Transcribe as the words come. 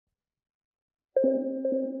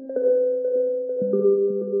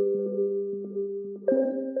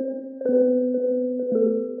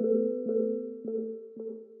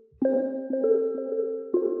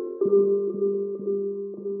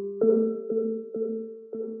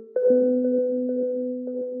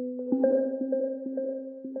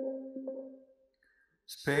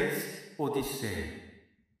스페이스 오디세이.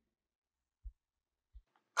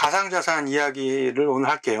 가상자산 이야기를 오늘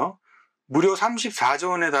할게요. 무려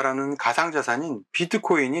 34조 원에 달하는 가상자산인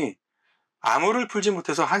비트코인이 암호를 풀지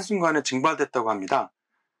못해서 한순간에 증발됐다고 합니다.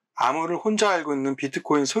 암호를 혼자 알고 있는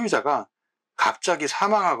비트코인 소유자가 갑자기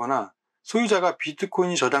사망하거나 소유자가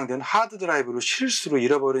비트코인이 저장된 하드드라이브를 실수로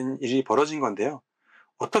잃어버린 일이 벌어진 건데요.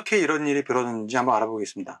 어떻게 이런 일이 벌어졌는지 한번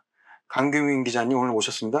알아보겠습니다. 강규민 기자님 오늘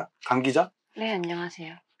모셨습니다. 강 기자. 네,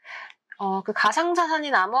 안녕하세요. 그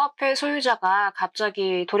가상자산인 암호화폐 소유자가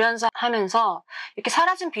갑자기 돌연사하면서 이렇게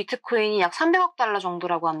사라진 비트코인이 약 300억 달러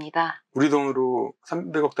정도라고 합니다. 우리 돈으로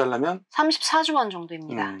 300억 달러면? 34조 원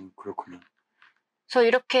정도입니다. 그렇군요. 그래서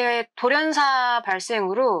이렇게 돌연사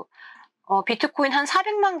발생으로 비트코인 한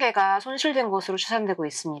 400만 개가 손실된 것으로 추산되고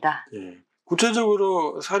있습니다. 예.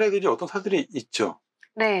 구체적으로 사례들이 어떤 사례들이 있죠?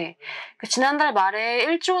 네. 지난달 말에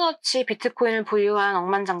 1조 원어치 비트코인을 보유한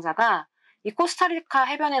억만장자가 이 코스타리카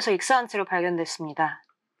해변에서 익사한 채로 발견됐습니다.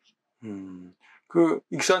 그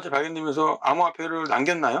익사한 채 발견되면서 암호화폐를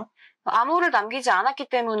남겼나요? 암호를 남기지 않았기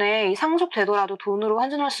때문에 이 상속되더라도 돈으로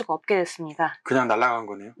환전할 수가 없게 됐습니다. 그냥 날아간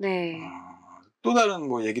거네요? 네. 또 다른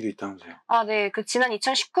뭐 얘기도 있다면서요? 네. 지난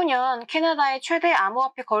 2019년 캐나다의 최대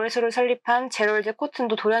암호화폐 거래소를 설립한 제럴드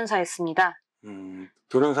코튼도 돌연사했습니다.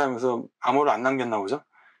 돌연사하면서 암호를 안 남겼나 보죠?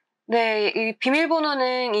 네. 이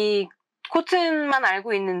비밀번호는 이 코튼만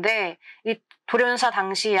알고 있는데 이 돌연사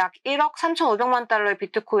당시 약 1억 3,500만 달러의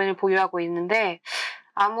비트코인을 보유하고 있는데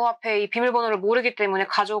암호화폐 이 비밀번호를 모르기 때문에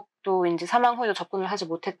가족도 이제 사망 후에도 접근을 하지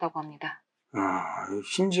못했다고 합니다.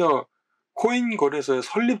 심지어 코인 거래소의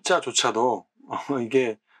설립자조차도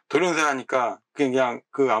이게 돌연사하니까 그냥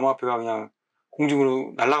그 암호화폐가 그냥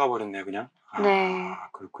공중으로 날아가 버렸네요, 그냥. 네.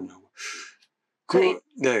 그렇군요.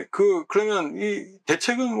 그러면 이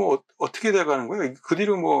대책은 뭐 어떻게 돼가는 거예요? 그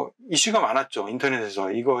뒤로 뭐 이슈가 많았죠,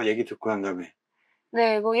 인터넷에서. 이거 얘기 듣고 난 다음에.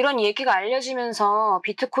 네, 뭐 이런 얘기가 알려지면서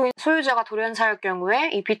비트코인 소유자가 돌연사할 경우에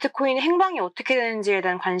이 비트코인의 행방이 어떻게 되는지에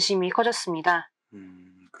대한 관심이 커졌습니다.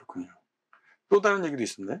 그렇군요. 또 다른 얘기도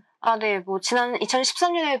있었나요? 네, 뭐 지난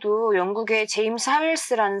 2013년에도 영국의 제임스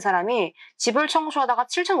하웰스라는 사람이 집을 청소하다가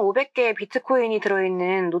 7,500개의 비트코인이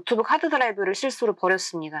들어있는 노트북 하드드라이브를 실수로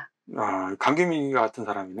버렸습니다. 강규민 같은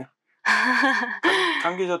사람이네.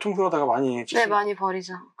 강 기자 청소하다가 많이 네, 많이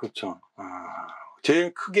버리죠. 그렇죠.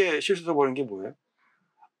 제일 크게 실수로 버린 게 뭐예요?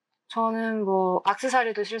 저는 뭐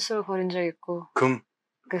액세서리도 실수로 버린 적 있고. 금?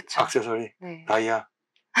 그렇죠. 액세서리? 네. 다이아?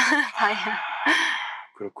 다이아.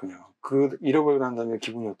 그렇군요. 잃어버리고 난 다음에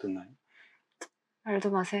기분이 어떻나요?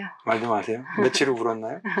 말도 마세요. 말도 마세요? 며칠을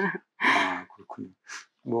울었나요? 그렇군요.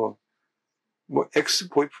 뭐 엑스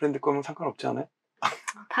보이프렌드 거면 상관없지 않아요?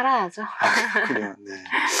 팔아야죠. 그렇군요.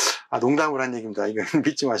 네. 농담을 한 얘기입니다. 이건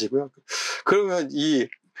믿지 마시고요. 그러면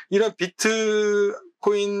이런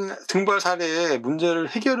비트코인 증발 사례의 문제를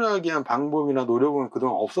해결하기 위한 방법이나 노력은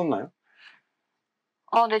그동안 없었나요?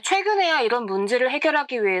 네. 최근에야 이런 문제를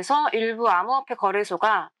해결하기 위해서 일부 암호화폐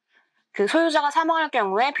거래소가 그 소유자가 사망할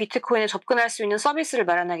경우에 비트코인에 접근할 수 있는 서비스를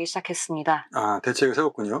마련하기 시작했습니다. 대책을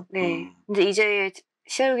세웠군요. 네. 이제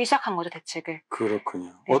세우기 시작한 거죠, 대책을.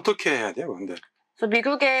 그렇군요. 네. 어떻게 해야 돼요, 근데? 그래서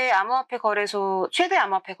미국의 암호화폐 거래소, 최대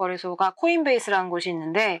암호화폐 거래소가 코인베이스라는 곳이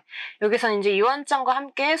있는데, 여기서는 이제 유언장과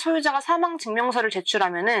함께 소유자가 사망 증명서를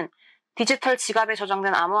제출하면은 디지털 지갑에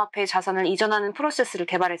저장된 암호화폐 자산을 이전하는 프로세스를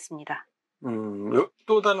개발했습니다.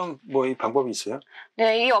 또 다른 이 방법이 있어요?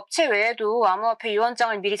 네, 이 업체 외에도 암호화폐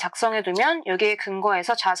유언장을 미리 작성해두면 여기에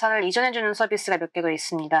근거해서 자산을 이전해주는 서비스가 몇 개 더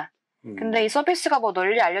있습니다. 근데 이 서비스가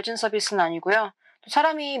널리 알려진 서비스는 아니고요. 또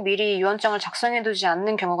사람이 미리 유언장을 작성해두지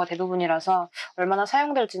않는 경우가 대부분이라서 얼마나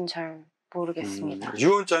사용될지는 잘 모르겠습니다.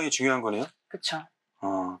 유언장이 중요한 거네요? 그렇죠.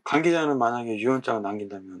 강 기자는 만약에 유언장을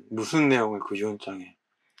남긴다면 무슨 내용을 그 유언장에?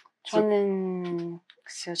 저는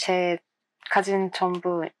글쎄요, 제 가진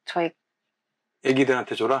전부 저희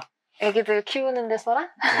애기들한테 줘라? 애기들 키우는데 써라?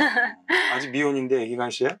 아직 미혼인데 애기가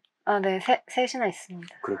있어요? 네, 셋이나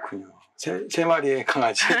있습니다. 그렇군요. 세 마리의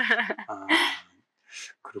강아지?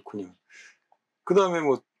 그렇군요. 그 다음에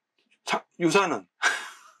유산은?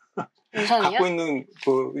 유산이요? 갖고 있는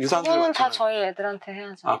유산들. 그거는 다 저희 애들한테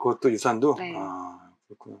해야죠. 그것도 유산도? 네.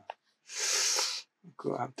 그렇구나.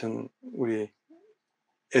 아무튼, 우리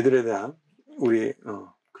애들에 대한,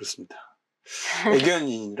 그렇습니다.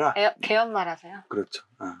 애견인이라. 개연 말하세요? 그렇죠.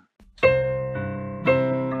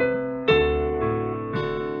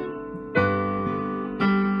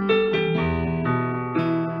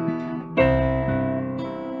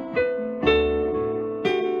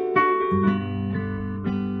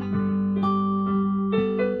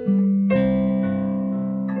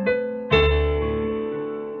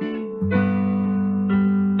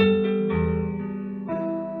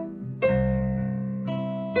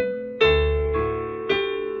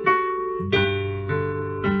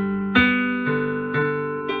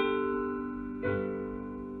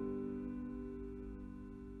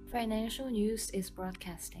 Financial news is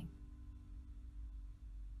broadcasting.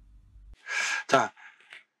 자,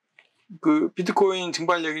 그 비트코인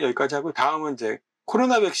증발 얘기 여기까지 하고 다음은 이제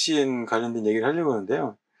코로나 백신 관련된 얘기를 하려고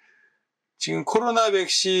하는데요. 지금 코로나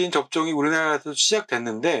백신 접종이 우리나라에서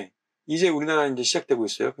시작됐는데 이제 우리나라에 이제 시작되고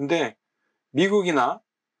있어요. 근데 미국이나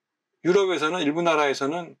유럽에서는 일부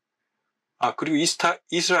나라에서는 그리고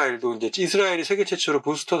이스라엘도 이제 이스라엘이 세계 최초로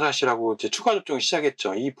부스터샷이라고 이제 추가 접종을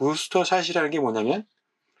시작했죠. 이 부스터샷이라는 게 뭐냐면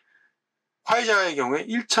화이자의 경우에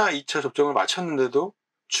 1차, 2차 접종을 마쳤는데도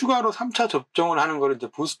추가로 3차 접종을 하는 걸 이제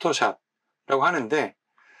부스터샷이라고 하는데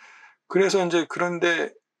그래서 이제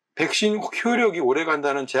그런데 백신 효력이 오래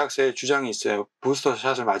간다는 제약사의 주장이 있어요.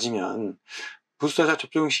 부스터샷을 맞으면 부스터샷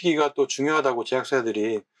접종 시기가 또 중요하다고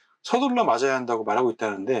제약사들이 서둘러 맞아야 한다고 말하고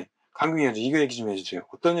있다는데 강균이 형 이거 얘기 좀 해주세요.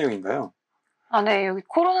 어떤 내용인가요? 네. 여기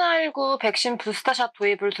코로나19 백신 부스터샷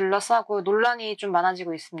도입을 둘러싸고 논란이 좀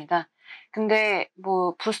많아지고 있습니다. 근데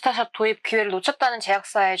뭐 부스터샷 도입 기회를 놓쳤다는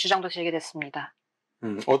제약사의 주장도 제기됐습니다.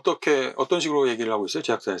 어떤 식으로 얘기를 하고 있어요?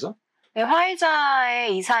 제약사에서? 네,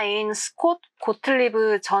 화이자의 이사인 스콧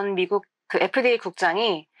고틀리브 전 미국 그 FDA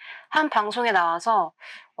국장이 한 방송에 나와서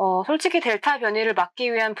솔직히 델타 변이를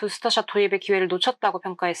막기 위한 부스터샷 도입의 기회를 놓쳤다고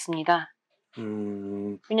평가했습니다.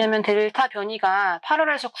 왜냐하면 델타 변이가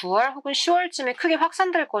 8월에서 9월 혹은 10월쯤에 크게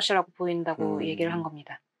확산될 것이라고 보인다고 얘기를 한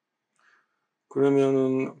겁니다.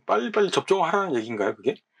 그러면은 빨리빨리 접종하라는 얘기인가요,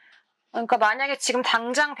 그게? 그러니까 만약에 지금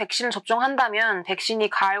당장 백신을 접종한다면 백신이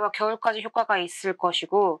가을과 겨울까지 효과가 있을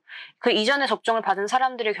것이고 그 이전에 접종을 받은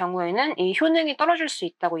사람들의 경우에는 이 효능이 떨어질 수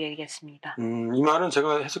있다고 얘기했습니다. 이 말은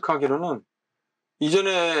제가 해석하기로는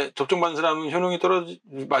이전에 접종받은 사람은 효능이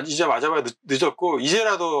이제 맞아봐야 늦었고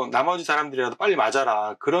이제라도 나머지 사람들이라도 빨리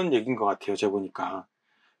맞아라 그런 얘기인 것 같아요. 제가 보니까.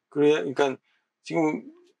 그러니까 지금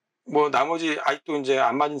뭐 나머지 아직도 이제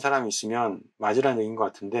안 맞은 사람이 있으면 맞으라는 얘기인 것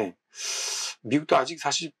같은데 미국도 아직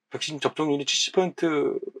사실 백신 접종률이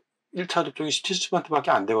 70% 1차 접종이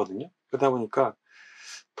 70%밖에 안 되거든요. 그러다 보니까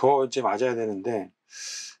더 이제 맞아야 되는데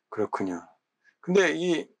그렇군요. 근데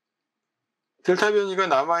이 델타 변이가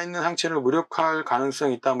남아있는 항체를 무력화할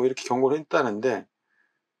가능성이 있다 뭐 이렇게 경고를 했다는데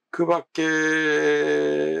그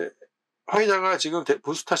밖에 화이자가 지금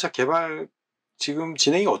부스터샷 개발 지금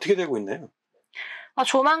진행이 어떻게 되고 있나요?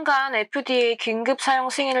 조만간 FDA 긴급 사용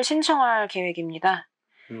승인을 신청할 계획입니다.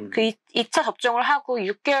 그 2차 접종을 하고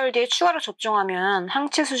 6개월 뒤에 추가로 접종하면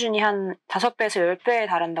항체 수준이 한 5배에서 10배에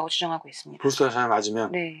달한다고 주장하고 있습니다. 부스터샷을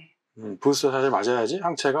맞으면? 네. 부스터샷을 맞아야지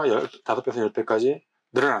항체가 5배에서 10배까지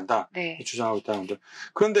늘어난다. 네. 주장하고 있다는데.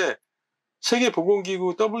 그런데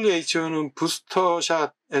세계보건기구 WHO는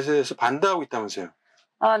부스터샷에 대해서 반대하고 있다면서요?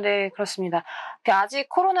 네, 그렇습니다. 아직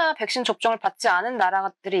코로나 백신 접종을 받지 않은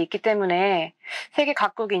나라들이 있기 때문에 세계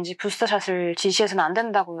각국이 이제 부스터샷을 지시해서는 안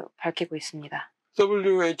된다고 밝히고 있습니다.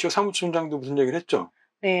 WHO 사무총장도 무슨 얘기를 했죠?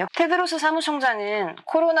 네, 테드로스 사무총장은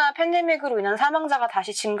코로나 팬데믹으로 인한 사망자가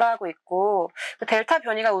다시 증가하고 있고 그 델타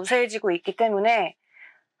변이가 우세해지고 있기 때문에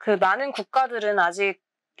그 많은 국가들은 아직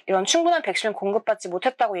이런 충분한 백신을 공급받지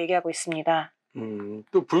못했다고 얘기하고 있습니다.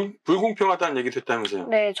 또 불공평하다는 얘기도 했다면서요?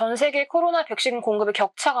 네, 전 세계 코로나 백신 공급의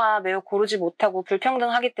격차가 매우 고르지 못하고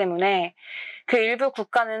불평등하기 때문에 그 일부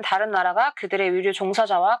국가는 다른 나라가 그들의 의료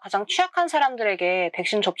종사자와 가장 취약한 사람들에게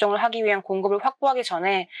백신 접종을 하기 위한 공급을 확보하기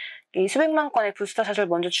전에 이 수백만 건의 부스터샷을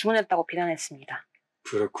먼저 주문했다고 비난했습니다.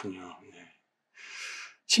 그렇군요. 네.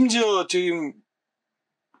 심지어 지금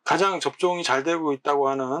가장 접종이 잘 되고 있다고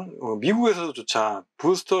하는 미국에서조차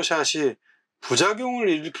부스터샷이 부작용을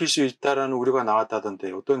일으킬 수 있다는 우려가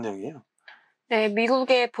나왔다던데 어떤 내용이에요? 네,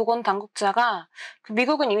 미국의 보건당국자가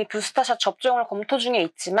미국은 이미 부스터샷 접종을 검토 중에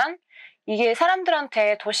있지만 이게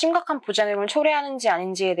사람들한테 더 심각한 부작용을 초래하는지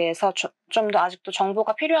아닌지에 대해서 좀 더 아직도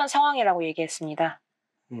정보가 필요한 상황이라고 얘기했습니다.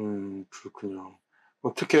 그렇군요.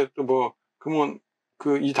 어떻게 또 그러면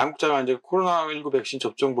이 당국자가 이제 코로나19 백신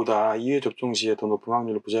접종보다 2회 접종 시에 더 높은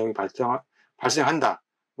확률로 부작용이 발생한다.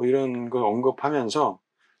 뭐 이런 걸 언급하면서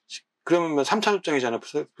그러면 3차 접종이잖아요.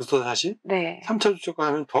 부스터샷이? 네. 3차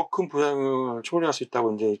접종하면 더 큰 부작용을 초래할 수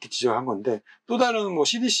있다고 이제 이렇게 지적한 건데 또 다른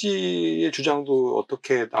CDC의 주장도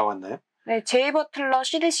어떻게 나왔나요? 네, 제이 버틀러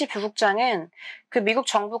CDC 부국장은 그 미국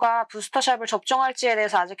정부가 부스터샷을 접종할지에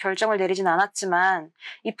대해서 아직 결정을 내리진 않았지만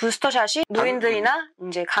이 부스터샷이 노인들이나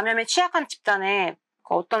이제 감염에 취약한 집단에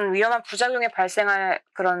어떤 위험한 부작용이 발생할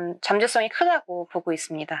그런 잠재성이 크다고 보고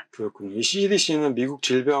있습니다. 그렇군요. 이 CDC는 미국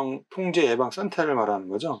질병통제예방센터를 말하는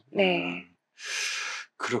거죠? 네.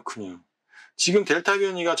 그렇군요. 지금 델타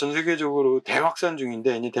변이가 전 세계적으로 대확산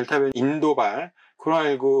중인데 이제 델타 변이 인도발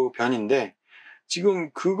코로나19 변인데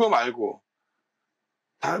지금 그거 말고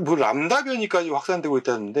뭐 람다 변이까지 확산되고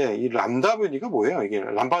있다는데 이 람다 변이가 뭐예요? 이게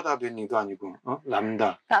람바다 변이도 아니고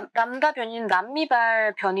람다. 람다 변이는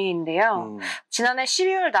남미발 변이인데요. 지난해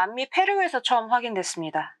 12월 남미 페루에서 처음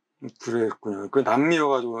확인됐습니다. 그랬군요. 그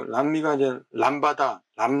남미여가지고 남미가 이제 람바다,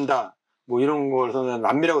 람다 뭐 이런 거에서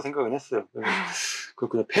남미라고 생각을 했어요.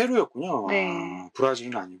 그렇군요. 페루였군요. 네. 아,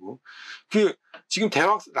 브라질은 아니고. 그 지금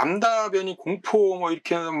람다 변이 공포 뭐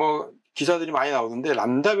이렇게 뭐 기사들이 많이 나오던데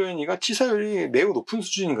람다 변이가 치사율이 매우 높은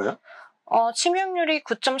수준인가요? 치명률이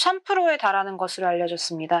 9.3%에 달하는 것으로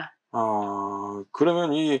알려졌습니다.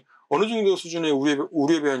 그러면 이 어느 정도 수준의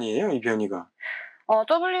우려 변이에요, 이 변이가?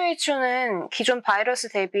 WHO는 기존 바이러스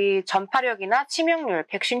대비 전파력이나 치명률,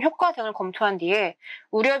 백신 효과 등을 검토한 뒤에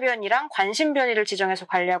우려 변이랑 관심 변이를 지정해서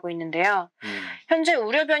관리하고 있는데요. 현재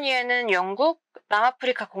우려 변이에는 영국,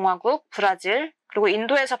 남아프리카 공화국, 브라질, 그리고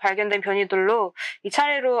인도에서 발견된 변이들로 이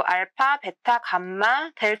차례로 알파, 베타,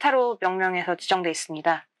 감마, 델타로 명명해서 지정돼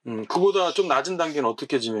있습니다. 그보다 좀 낮은 단계는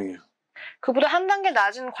어떻게 지명해요? 그보다 한 단계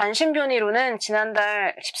낮은 관심 변이로는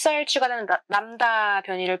지난달 14일 추가된 람다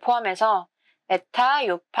변이를 포함해서 에타,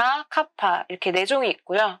 요파, 카파 이렇게 4종이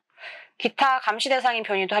있고요. 기타 감시 대상인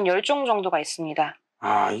변이도 한 10종 정도가 있습니다.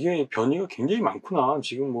 이게 변이가 굉장히 많구나.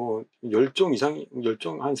 지금 뭐 10종 이상,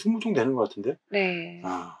 10종, 한 20종 되는 것 같은데? 네.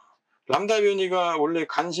 람다 변이가 원래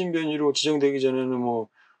간신 변이로 지정되기 전에는 뭐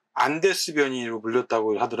안데스 변이로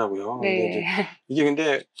불렸다고 하더라고요. 네.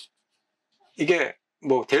 근데 이게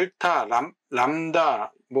뭐 델타,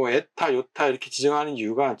 람다, 뭐 에타, 요타 이렇게 지정하는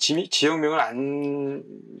이유가 지역명을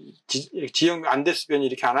안데스 변이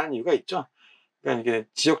이렇게 안 하는 이유가 있죠. 그러니까 이게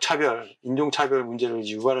지역 차별, 인종 차별 문제를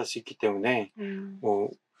유발할 수 있기 때문에 뭐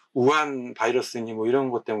우한 바이러스니 뭐 이런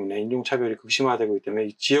것 때문에 인종 차별이 극심화되고 있기 때문에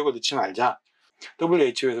이 지역을 넣지 말자.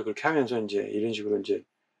 WHO에서 그렇게 하면서 이제 이런 식으로 이제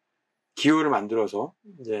기호를 만들어서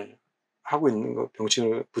이제 하고 있는 거,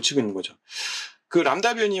 병칭을 붙이고 있는 거죠. 그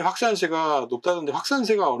람다 변이 확산세가 높다던데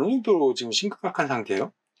확산세가 어느 정도로 지금 심각한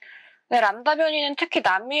상태예요? 네, 람다 변이는 특히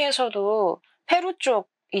남미에서도 페루 쪽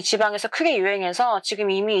이 지방에서 크게 유행해서 지금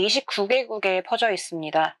이미 29개국에 퍼져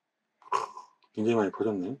있습니다. 굉장히 많이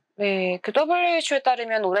퍼졌네. 네, 그 WHO에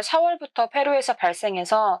따르면 올해 4월부터 페루에서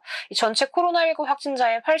발생해서 이 전체 코로나19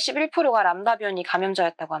 확진자의 81%가 람다 변이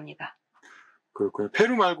감염자였다고 합니다. 그렇군요.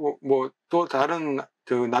 페루 말고 뭐 또 다른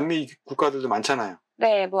그 남미 국가들도 많잖아요.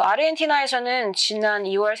 네, 뭐 아르헨티나에서는 지난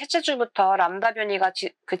 2월 셋째 주부터 람다 변이가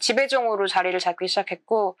그 지배종으로 자리를 잡기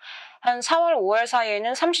시작했고 한 4월, 5월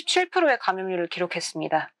사이에는 37%의 감염률을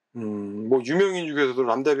기록했습니다. 뭐 유명인 중에서도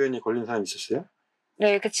람다 변이 걸린 사람이 있었어요?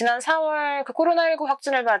 네, 그 지난 4월 그 코로나19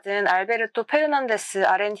 확진을 받은 알베르토 페르난데스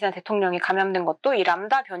아르헨티나 대통령이 감염된 것도 이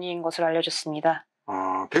람다 변이인 것으로 알려졌습니다.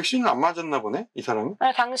 백신을 안 맞았나 보네, 이 사람은?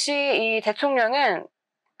 네, 당시 이 대통령은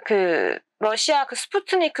그 러시아 그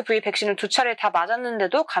스푸트니크 V 백신을 2차례 다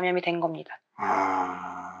맞았는데도 감염이 된 겁니다.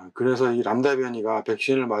 그래서 이 람다 변이가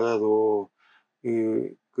백신을 맞아도 그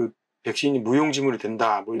백신이 무용지물이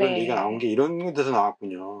된다, 뭐 이런 얘기가 나온 게 이런 데서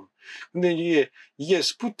나왔군요. 근데 이게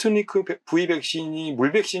스푸트니크 V 백신이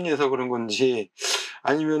물 백신이어서 그런 건지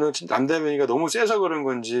아니면은 람다 변이가 너무 세서 그런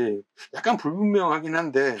건지 약간 불분명하긴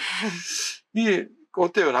한데 이게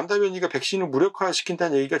어때요? 람다 변이가 백신을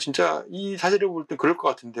무력화시킨다는 얘기가 진짜 이 사실을 볼 때 그럴 것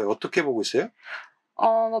같은데 어떻게 보고 있어요?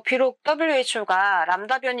 뭐 비록 WHO가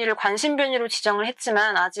람다 변이를 관심 변이로 지정을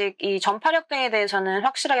했지만 아직 이 전파력 등에 대해서는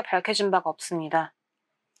확실하게 밝혀진 바가 없습니다.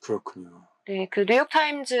 그렇군요. 네, 그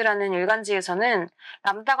뉴욕타임즈라는 일간지에서는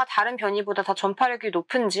람다가 다른 변이보다 더 전파력이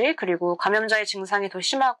높은지 그리고 감염자의 증상이 더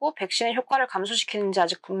심하고 백신의 효과를 감소시키는지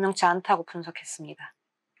아직 분명치 않다고 분석했습니다.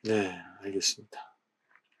 네, 알겠습니다.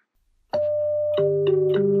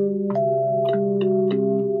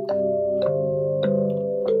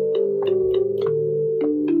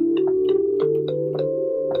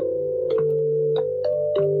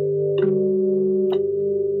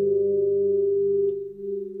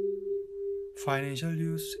 Financial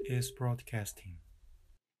News is Broadcasting.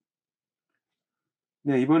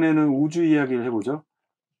 네, 이번에는 우주 이야기를 해보죠.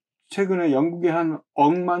 최근에 영국의 한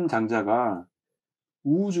억만장자가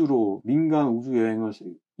우주로 민간 우주 여행을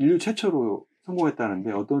인류 최초로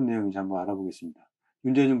성공했다는데 어떤 내용인지 한번 알아보겠습니다.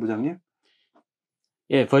 윤재준 부장님?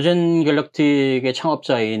 예, 버진 갤럭틱의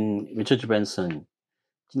창업자인 리처드 브랜슨.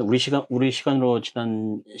 우리 시간으로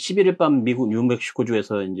지난 11일 밤 미국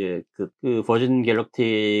뉴멕시코주에서 이제 그 버진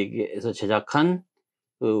갤럭틱에서 제작한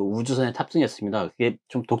그 우주선에 탑승했습니다. 그게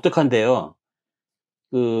좀 독특한데요.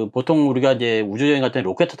 보통 우리가 이제 우주여행 갈 때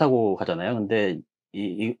로켓 타고 가잖아요. 근데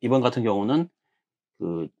이번 같은 경우는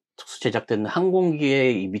특수 제작된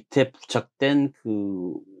항공기의 이 밑에 부착된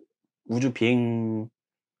우주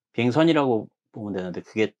비행선이라고 보면 되는데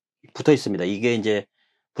그게 붙어 있습니다. 이게 이제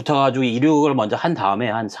붙어가지고 이륙을 먼저 한 다음에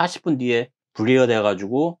한 40분 뒤에 분리가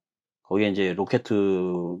돼가지고 거기에 이제 로켓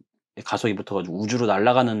가속이 붙어가지고 우주로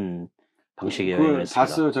날아가는 방식의 그걸 여행이었습니다.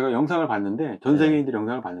 봤어요. 제가 영상을 봤는데 전 세계인들이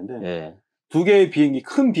영상을 봤는데 예. 두 개의 비행기,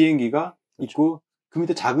 큰 비행기가 있고 그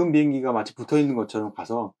밑에 작은 비행기가 마치 붙어 있는 것처럼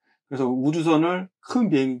가서 그래서 우주선을 큰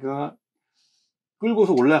비행기가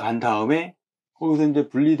끌고서 올라간 다음에 거기서 이제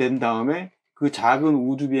분리된 다음에 그 작은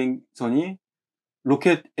우주 비행선이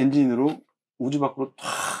로켓 엔진으로 우주 밖으로 탁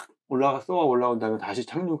올라온 다음에 다시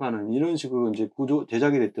착륙하는 이런 식으로 이제 구조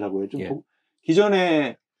제작이 됐더라고요. 좀 예.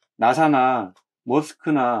 기존에 나사나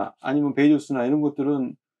머스크나 아니면 베이조스나 이런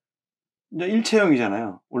것들은 이제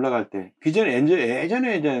일체형이잖아요. 올라갈 때.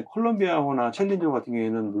 예전에 이제 콜롬비아호나 챌린저 같은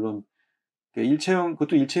경우에는 물론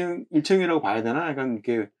그것도 일체형이라고 봐야 되나? 약간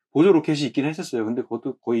이렇게 보조 로켓이 있긴 했었어요. 근데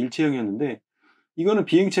그것도 거의 일체형이었는데 이거는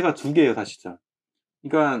비행체가 두 개예요, 사실상.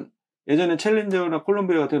 그러니까 예전에 챌린저나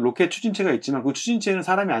콜롬비아 같은 로켓 추진체가 있지만 그 추진체는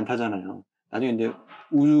사람이 안 타잖아요. 나중에 이제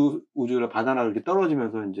우주를 바다나 이렇게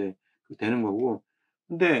떨어지면서 이제 되는 거고.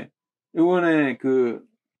 근데 이번에 그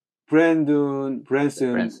브랜슨이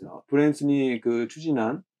그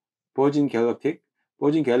추진한 버진 갤럭틱의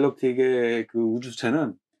그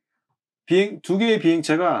우주체는 두 개의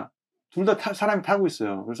비행체가 둘 다 사람이 타고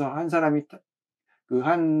있어요. 그래서 한 사람이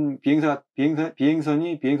비행선을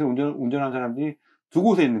운전하는 사람들이 두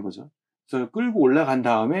곳에 있는 거죠. 그래서 끌고 올라간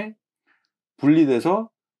다음에 분리돼서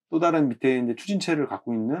또 다른 밑에 이제 추진체를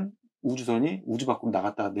갖고 있는 우주선이 우주 밖으로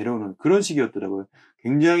나갔다가 내려오는 그런 식이었더라고요.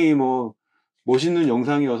 굉장히 뭐 멋있는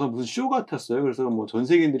영상이어서 무슨 쇼 같았어요. 그래서 뭐 전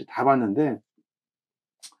세계인들이 다 봤는데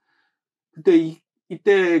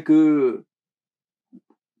이때 그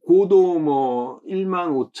고도 뭐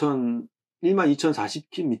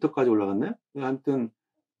 12,040km까지 올라갔나요? 하여튼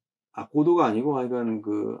고도가 아니고 하여간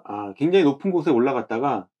굉장히 높은 곳에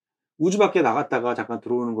올라갔다가 우주 밖에 나갔다가 잠깐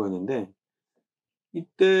들어오는 거였는데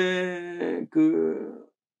이때 그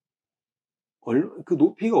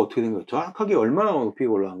높이가 어떻게 된 거예요? 정확하게 얼마나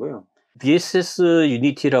높이가 올라간 거예요? VSS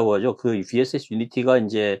유니티라고 하죠. 그 VSS 유니티가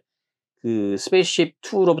이제 그 스페이스십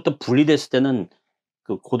 2로부터 분리됐을 때는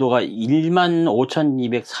그 고도가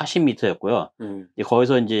 15,240m였고요.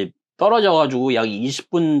 거기서 이제 떨어져가지고 약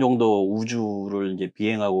 20분 정도 우주를 이제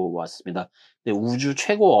비행하고 왔습니다. 근데 우주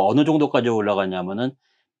최고 어느 정도까지 올라갔냐면은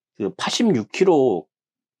그 86km,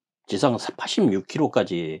 지상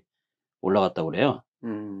 86km까지 올라갔다고 그래요.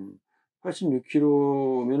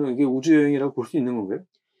 86km면은 이게 우주여행이라고 볼 수 있는 건가요?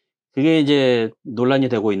 그게 이제 논란이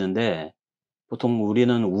되고 있는데, 보통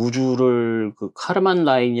우리는 우주를 그 카르만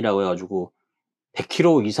라인이라고 해가지고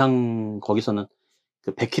 100km 이상, 거기서는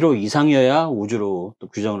그 100km 이상이어야 우주로 또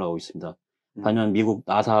규정을 하고 있습니다. 반면 미국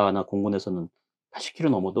나사나 공군에서는 80km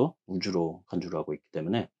넘어도 우주로 간주를 하고 있기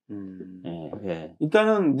때문에. 예.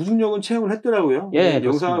 일단은 무중력은 체험을 했더라고요. 예,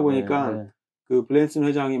 영상을 그렇습니다. 보니까 예. 그 블랜슨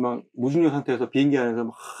회장이 막 무중력 상태에서 비행기 안에서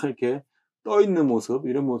막 이렇게 떠 있는 모습,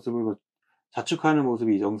 이런 모습을 자축하는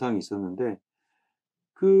모습이 영상이 있었는데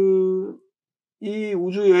이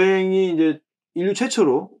우주 여행이 이제 인류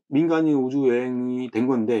최초로 민간인 우주 여행이 된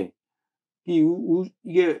건데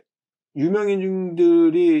이게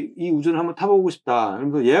유명인들이 이 우주를 한번 타보고 싶다.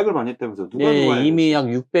 그러면서 예약을 많이 했다면서 누가 이미 약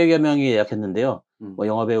 600여 명이 예약했는데요. 음. 뭐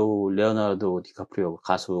영화배우 레오나르도 디카프리오,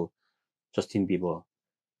 가수 저스틴 비버,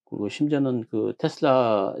 그리고 심지어는 그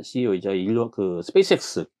테슬라 CEO이자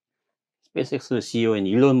스페이스X CEO인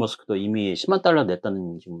일론 머스크도 이미 10만 달러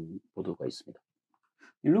냈다는 지금 보도가 있습니다.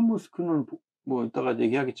 일론 머스크는 뭐 이따가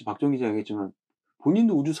얘기하겠지, 박정 기자 얘기했지만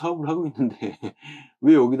본인도 우주 사업을 하고 있는데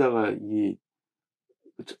왜 여기다가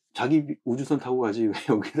자기 우주선 타고 가지 왜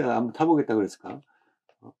여기다가 한번 타보겠다 그랬을까?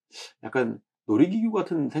 약간 놀이기구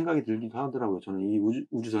같은 생각이 들기도 하더라고요. 저는 이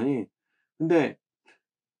우주선이. 근데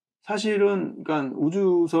사실은 그러니까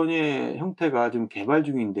우주선의 형태가 지금 개발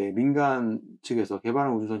중인데 민간 측에서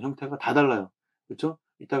개발한 우주선 형태가 다 달라요. 그렇죠?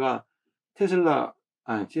 이따가 테슬라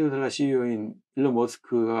CEO인 일론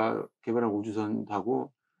머스크가 개발한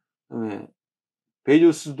우주선하고 그다음에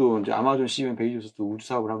베이조스도 이제 아마존 CEO인 베이조스도 우주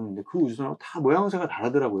사업을 하고 있는데 그 우주선하고 다 모양새가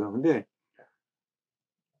다르더라고요. 근데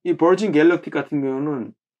이 버진 갤럭틱 같은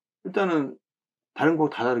경우는 일단은 다른 거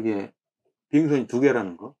다 다르게 비행선이 두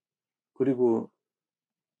개라는 거, 그리고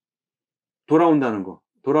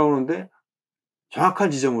돌아오는데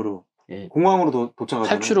정확한 지점으로 공항으로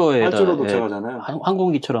도착하잖아요. 활주로 도착하잖아요.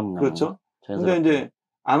 항공기처럼. 그렇죠. 근데 이제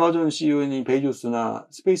아마존 CEO인 베이조스나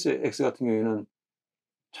스페이스X 같은 경우에는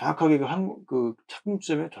정확하게 그 착륙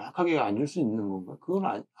지점에 정확하게 앉을 수 있는 건가?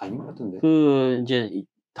 그건 아닌 것 같은데. 이제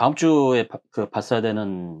다음 주에 봤어야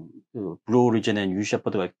되는 그 블루 오리진 앤 뉴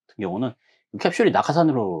셰퍼드 같은 경우는 캡슐이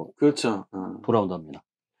낙하산으로 그렇죠. 돌아온답니다.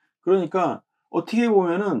 그러니까 어떻게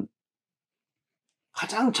보면은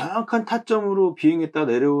가장 정확한 타점으로 비행했다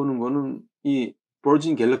내려오는 거는 이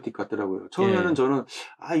버진 갤럭틱 같더라고요. 처음에는 예. 저는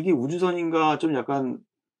이게 우주선인가 좀 약간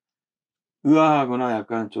의아하거나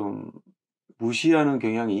약간 좀 무시하는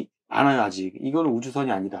경향이 많아요. 아직 이거는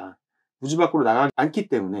우주선이 아니다. 우주 밖으로 나가지 않기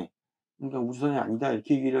때문에 그러니까 우주선이 아니다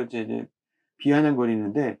이렇게 얘기를 이제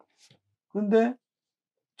비아냥거리는데 근데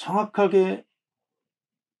정확하게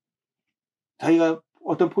자기가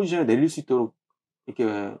어떤 포지션에 내릴 수 있도록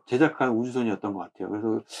이렇게 제작한 우주선이었던 것 같아요.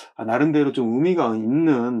 그래서 나름대로 좀 의미가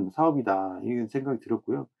있는 사업이다 이런 생각이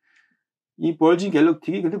들었고요. 이 버진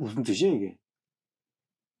갤럭틱이 근데 무슨 뜻이에요 이게?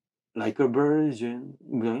 Like a virgin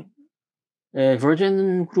뭐야? 예,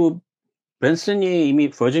 버진 그룹 벤슨이 이미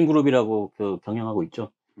버진 그룹이라고 그 경영하고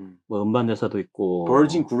있죠. 뭐 음반 대사도 있고.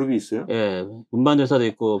 버진 그룹이 있어요? 예, 음반 대사도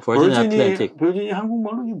있고 버진 애틀랜틱. 버진이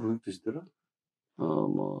한국말로 이게 무슨 뜻이더라?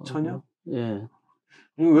 뭐 처녀? 예.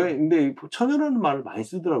 왜 근데 처녀라는 말을 많이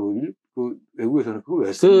쓰더라고요. 그 외국에서는 그걸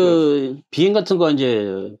왜 쓰는 거예요? 그 비행 같은 거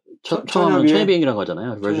이제 처음 하면 처녀 비행이라고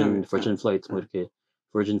하잖아요. 처녀 버진 플라이트 뭐 이렇게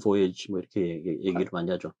버진 보이지 뭐 이렇게 얘기를 많이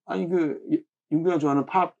하죠. 아니 윤배가 좋아하는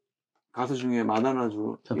팝 가수 중에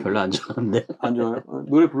마다나주 전 별로 안 좋아하는데. 안 좋아요?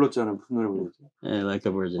 노래 불렀잖아요. 무슨 노래 불렀지? 예,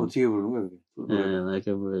 Like a Virgin. 어떻게 부르는 거야 그게? 예,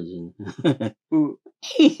 Like a Virgin.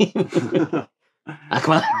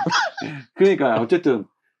 그만. 그러니까 어쨌든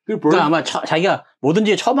그러니까 아마 자기가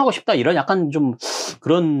뭐든지 처음 하고 싶다 이런 약간 좀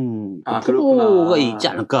그런 그렇구나. 있지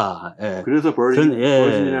않을까. 예. 그래서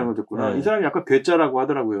버진이라는 걸 듣구나. 예. 이 사람이 약간 괴짜라고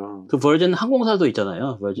하더라고요. 그 버진 항공사도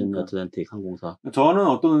있잖아요. 버진 애틀랜틱 항공사. 저는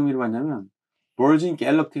어떤 의미를 봤냐면 버진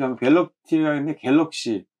갤럭틱 하면 갤럭틱이라 했는데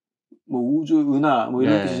갤럭시 뭐 우주 은하 뭐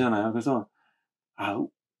이런 뜻이잖아요. 그래서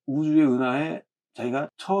우주의 은하에 자기가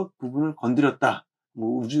첫 부분을 건드렸다.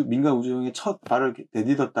 뭐 민간 우주용의 첫 발을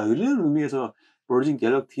내딛었다. 이런 의미에서 버진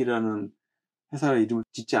갤럭틱이라는 회사 이름을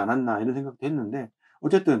짓지 않았나 이런 생각도 했는데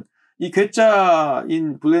어쨌든 이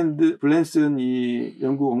괴짜인 블랜슨 이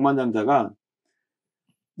영국 억만장자가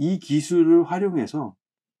이 기술을 활용해서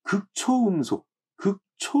극초음속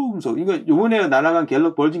그러니까 요번에 날아간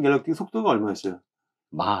버진 갤럭틱 속도가 얼마였어요?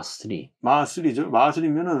 마 3. 마 3죠. 마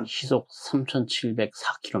 3면은 시속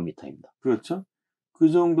 3,704km입니다. 그렇죠.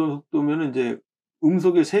 그 정도 속도면은 이제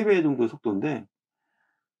음속의 3배 정도 속도인데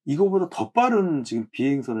이거보다 더 빠른 지금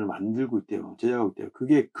비행선을 만들고 있대요. 제작하고 있대요.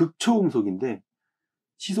 그게 극초음속인데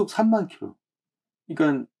시속 3만 킬로.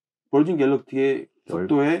 그러니까 버진 갤럭틱의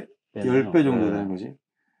속도의 10배 정도 되는 거지.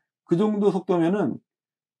 그 정도 속도면은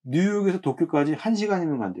뉴욕에서 도쿄까지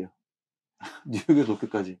 1시간이면 간대요. 뉴욕에서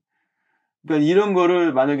도쿄까지. 그러니까 이런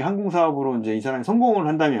거를 만약에 항공사업으로 이제 이 사람이 성공을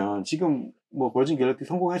한다면 지금 뭐 버진 갤럭틱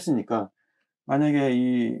성공했으니까 만약에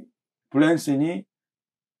이 블랜슨이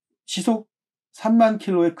시속 3만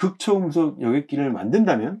킬로의 극초음속 여객기를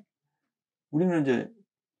만든다면 우리는 이제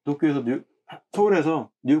도쿄에서 서울에서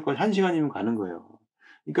뉴욕까지 1시간이면 가는 거예요.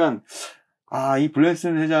 그러니까 이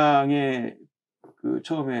블랜슨 회장의 그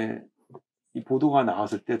처음에 이 보도가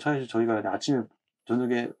나왔을 때 사실 저희가 아침에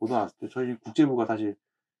저녁에 보도 나왔을 때 저희 국제부가 사실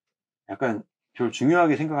약간 별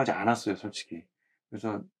중요하게 생각하지 않았어요, 솔직히.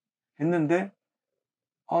 그래서 했는데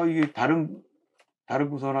이게 다른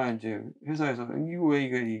부서나 이제 회사에서 이거 왜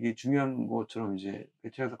이게 중요한 것처럼 이제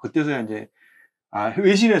배치해서 그때서야 이제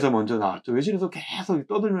외신에서 먼저 나왔죠. 외신에서 계속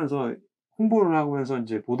떠들면서 홍보를 하면서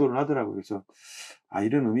이제 보도를 하더라고요. 그래서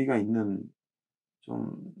이런 의미가 있는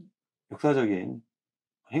좀 역사적인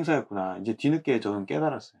행사였구나. 이제 뒤늦게 저는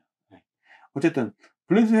깨달았어요. 네. 어쨌든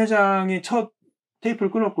블랜슨 회장이 첫 테이프를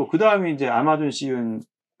끊었고 그 다음에 이제 아마존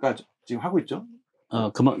CEO가 지금 하고 있죠.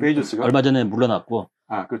 베이조스가 얼마 전에 물러났고.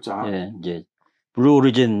 그렇죠. 예, 이제 블루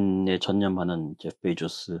오리진에 전념하는 제프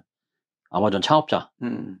베이조스 아마존 창업자.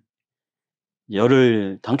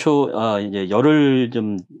 당초 이제 열흘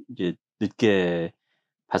좀 이제 늦게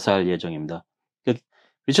발사할 예정입니다.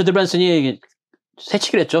 리처드 브랜슨이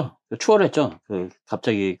새치기를 했죠. 추월을 했죠.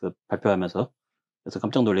 갑자기 발표하면서. 그래서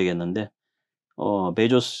깜짝 놀라게 했는데,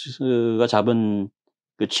 베이조스가 잡은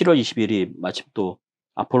 7월 20일이 마침 또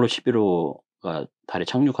아폴로 11호가 달에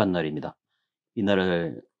착륙한 날입니다.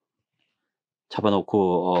 이날을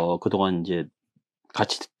잡아놓고, 그동안 이제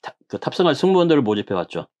같이 탑승할 승무원들을 모집해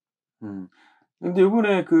왔죠. 근데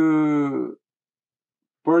이번에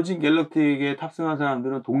버진 갤럭틱에 탑승한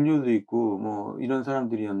사람들은 동료도 있고 뭐 이런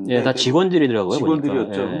사람들이었는데 예, 다 직원들이더라고요.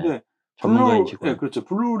 직원들이었죠. 보니까. 근데 전문가인 직원. 네, 그렇죠.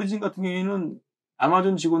 블루 오리진 같은 경우에는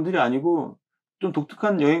아마존 직원들이 아니고 좀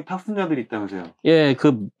독특한 여행 탑승자들이 있다면서요. 예,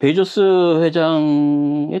 베이조스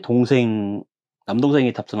회장의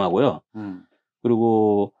남동생이 탑승하고요.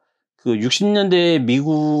 그리고 60년대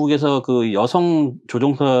미국에서 여성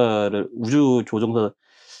우주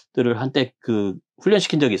조종사들을 한때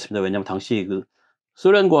훈련시킨 적이 있습니다. 왜냐면 당시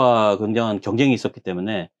소련과 굉장한 경쟁이 있었기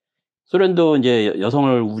때문에 소련도 이제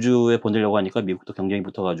여성을 우주에 보내려고 하니까 미국도 경쟁이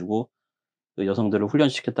붙어가지고 그 여성들을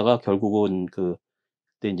훈련시켰다가 결국은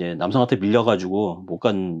그때 이제 남성한테 밀려가지고 못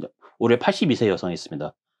간 올해 82세 여성이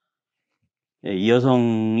있습니다. 예, 이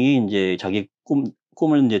여성이 이제 자기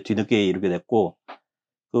꿈을 이제 뒤늦게 이루게 됐고,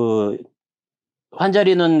 그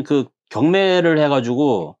환자리는 그 경매를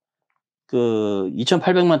해가지고 그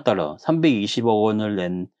 2,800만 달러, 320억 원을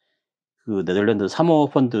낸 그 네덜란드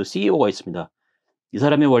사모펀드 CEO가 있습니다. 이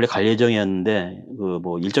사람이 원래 갈 예정이었는데 그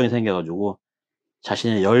뭐 일정이 생겨가지고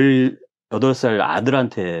자신의 18살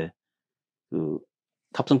아들한테 그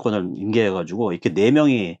탑승권을 인계해가지고 이렇게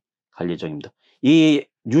 4명이 갈 예정입니다. 이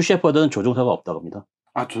뉴 셰퍼드는 조종사가 없다고 합니다.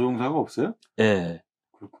 아, 조종사가 없어요? 예.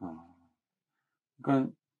 그렇구나.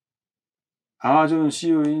 그러니까 아마존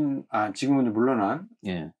CEO인 지금은 이제 물러난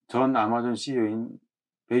예. 전 아마존 CEO인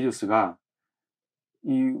베이조스가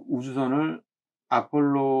이 우주선을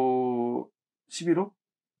아폴로 11호?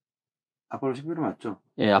 아폴로 11호 맞죠?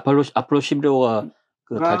 예, 아폴로 11호가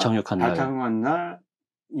그 달 착륙한 날. 달 착륙한 날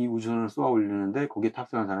이 우주선을 쏘아 올리는데 거기에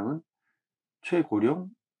탑승한 사람은 최고령,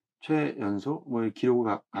 최연소 뭐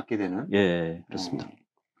기록을 갖게 되는 예, 그렇습니다.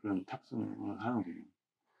 그런 탑승을 하는군요.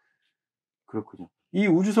 그렇군요. 이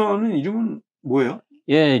우주선은 이름은 뭐예요?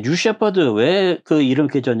 예, 뉴 셰퍼드 왜 그 이름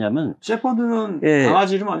깨졌냐면 셰퍼드는 예.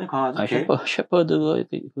 강아지 이름 아니에요? 강아지? 셰퍼드가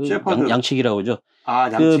셰퍼드. 양치기라고 그러죠.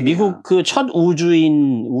 양치기. 그 미국 그 첫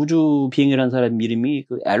우주 비행이라는 사람 이름이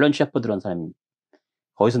그 앨런 셰퍼드라는 사람이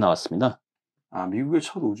거기서 나왔습니다. 미국의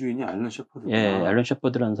첫 우주인이 앨런 셰퍼드구나. 예, 앨런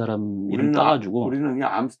셰퍼드라는 사람 이름 따가지고. 우리는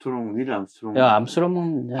그냥 닐 암스트롱. 야,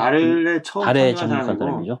 암스트롱은 달에 처음 달에 착륙한 착륙한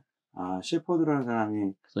사람이죠. 셰퍼드라는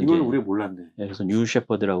사람이 이걸 이제, 우리가 몰랐네. 예, 그래서 뉴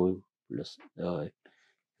셰퍼드라고 불렀어요.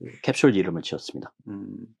 캡슐 이름을 지었습니다.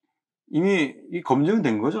 이미 이 검증은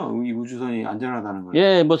된 거죠? 이 우주선이 안전하다는 거죠?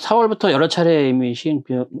 예, 뭐 4월부터 여러 차례 이미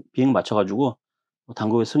비행 맞춰가지고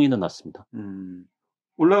당국의 승인은 났습니다.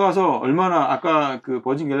 올라가서 얼마나 아까 그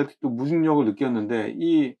버진 갤럭틱도 무중력을 느꼈는데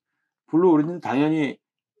이 블루 오리진은 당연히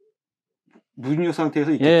무중력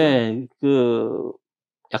상태에서 있겠죠? 예, 그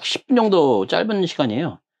약 10분 정도 짧은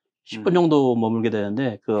시간이에요. 10분 정도 머물게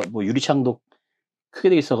되는데 그 뭐 유리창도 크게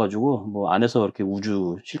돼 있어가지고 뭐 안에서 이렇게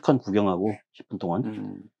우주 실컷 구경하고 10분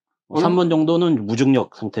동안 3분 정도는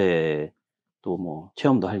무중력 상태 또 뭐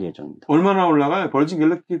체험도 할 예정입니다. 얼마나 올라가요? 버진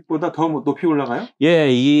갤럭틱보다 더 높이 올라가요?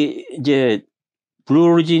 예, 이제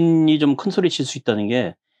블루 오리진이 좀 큰 소리 칠 수 있다는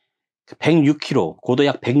게 106km, 고도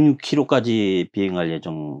약 106km까지 비행할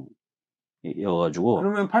예정이어가지고.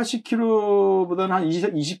 그러면 80km보다는 한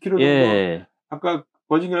 20km 정도. 예. 아까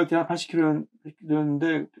버진 갤럭틱 한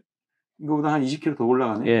 80km였는데 이거보다 한 20km 더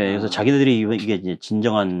올라가네. 예, 그래서 자기네들이 이게 이제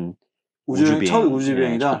진정한 우주여행, 첫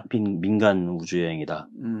우주비행이다. 첫 민간 우주여행이다.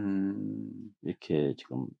 이렇게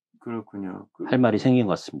지금 그렇군요. 할 말이 생긴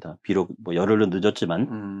것 같습니다. 비록 뭐 열흘은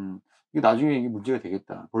늦었지만. 이게 나중에 이게 문제가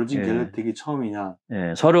되겠다. 버진 갤럭틱이 처음이냐.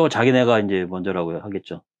 예, 서로 자기네가 이제 먼저라고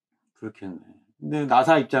하겠죠. 그렇겠네. 근데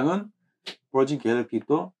나사 입장은 버진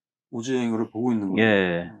갤럭틱도 우주여행으로 보고 있는 거예요.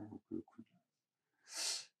 예.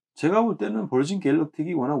 제가 볼 때는 버진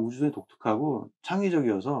갤럭틱이 워낙 우주선이 독특하고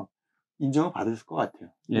창의적이어서 인정을 받을 것 같아요.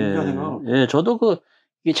 예, 저도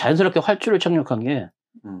이게 자연스럽게 활주를 착륙한 게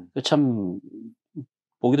참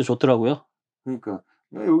보기도 좋더라고요. 그러니까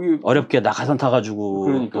여기 어렵게 낙하산 타가지고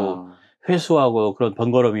그러니까. 또 회수하고 그런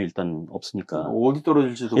번거로움이 일단 없으니까. 어디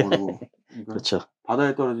떨어질지도 모르고. 그러니까 그렇죠.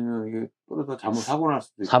 바다에 떨어지면 이게 떨어져 잘못 사고 날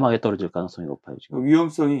수도 있고. 사막에 떨어질 가능성이 높아요, 지금.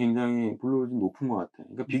 위험성이 굉장히 블루 오리진 높은 것 같아요.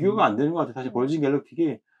 그러니까 비교가 안 되는 것 같아요. 사실 버진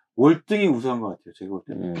갤럭틱이 월등히 우수한 것 같아요. 제가 볼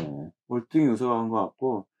때는. 월등히 우수한 것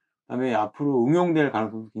같고, 그다음에 앞으로 응용될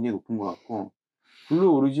가능성도 굉장히 높은 것 같고,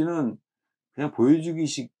 블루 오리진은 그냥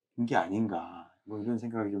보여주기식인 게 아닌가. 뭐 이런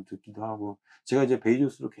생각이 좀 듣기도 하고, 제가 이제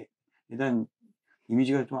베이조스로 일단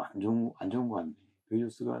이미지가 좀 안 좋은 것 같네요.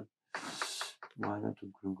 베이조스가 뭐 하여간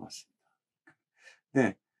좀 그런 것 같습니다.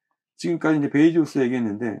 네. 지금까지 이제 베이조스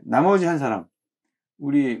얘기했는데, 나머지 한 사람,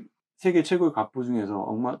 우리 세계 최고의 갑부 중에서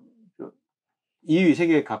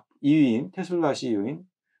세계 갑 2위인 테슬라 CEO인,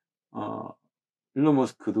 일론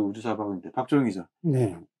머스크도 우주사박인데, 박종희죠.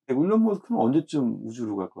 네. 일론 머스크는 언제쯤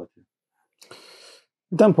우주로 갈 것 같아요?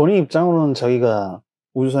 일단 본인 입장으로는 자기가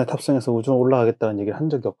우주선에 탑승해서 우주로 올라가겠다는 얘기를 한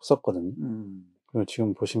적이 없었거든요. 그리고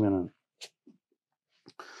지금 보시면은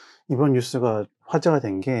이번 뉴스가 화제가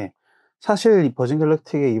된 게 사실 이 버진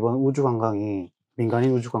갤럭틱의 이번 우주 관광이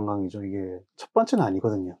민간인 우주 관광이죠. 이게 첫 번째는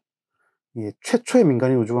아니거든요. 이게 최초의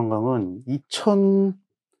민간인 우주 관광은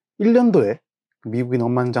 2001년도에 미국인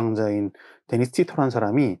억만장자인 데니스 티터라는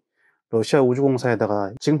사람이 러시아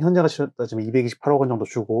우주공사에다가 지금 현재 가치로 따지면 228억 원 정도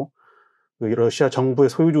주고 러시아 정부의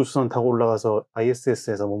소유주 우주선 타고 올라가서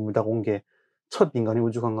ISS에서 머물다가 온 게 첫 민간인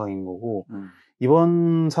우주 관광인 거고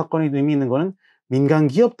이번 사건이 의미 있는 거는 민간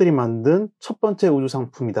기업들이 만든 첫 번째 우주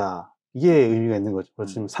상품이다 이게 의미가 있는 거죠.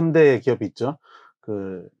 지금 3대 기업이 있죠.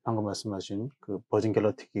 그 방금 말씀하신 그 버진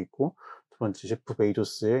갤럭틱이 있고, 두 번째 제프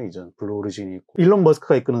베이조스의 이전 블루 오리진이 있고, 일론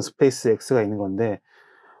머스크가 이끄는 스페이스X가 있는 건데,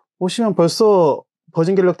 보시면 벌써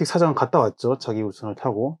버진 갤럭틱 사장 갔다 왔죠. 자기 우주선을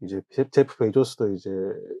타고. 이제 제프 베이조스도 이제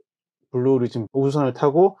블루 오리진 우주선을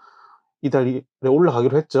타고 이달에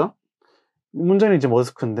올라가기로 했죠. 문제는 이제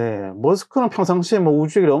머스크인데, 머스크는 평상시에 뭐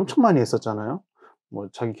우주 얘기를 엄청 많이 했었잖아요. 뭐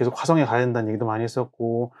자기 계속 화성에 가야 된다는 얘기도 많이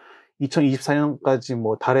했었고, 2024년까지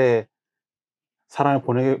뭐 달에 사람을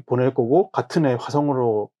보낼 거고, 같은 해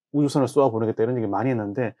화성으로 우주선을 쏘아 보내겠다 이런 얘기 많이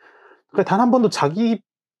했는데, 그러니까 단 한 번도 자기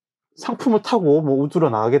상품을 타고 뭐 우주로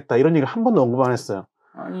나가겠다 이런 얘기를 한 번도 언급 안 했어요.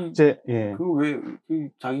 아니, 이제, 예.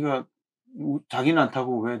 자기는 안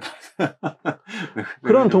타고 왜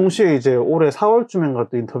그런 동시에 이제 올해 4월쯤인가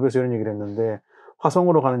또 인터뷰에서 이런 얘기를 했는데,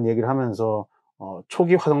 화성으로 가는 얘기를 하면서,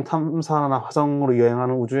 초기 화성 탐사나 화성으로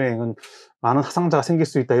여행하는 우주여행은 많은 사상자가 생길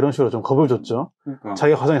수 있다 이런 식으로 좀 겁을 줬죠. 그러니까.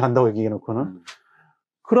 자기가 화성에 간다고 얘기해놓고는.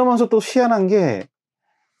 그러면서 또 희한한 게,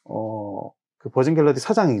 그 버진 갤럭틱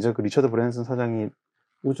사장이죠. 그 리처드 브랜슨 사장이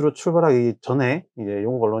우주로 출발하기 전에 이제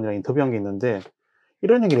영국 언론이랑 인터뷰한 게 있는데,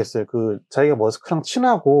 이런 얘기를 했어요. 그 자기가 머스크랑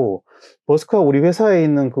친하고 머스크가 우리 회사에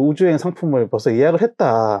있는 그 우주여행 상품을 벌써 예약을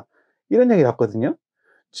했다 이런 얘기를 했거든요.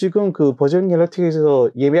 지금 그 버진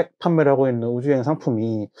갤럭틱에서 예약 판매를 하고 있는 우주여행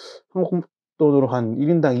상품이 한국 돈으로 한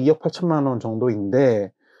 1인당 2억 8천만 원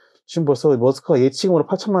정도인데, 지금 벌써 머스크가 예치금으로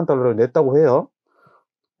 8천만 달러를 냈다고 해요.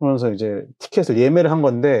 그러면서 이제 티켓을 예매를 한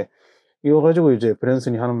건데, 이거 가지고 이제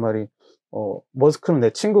브랜슨이 하는 말이, 머스크는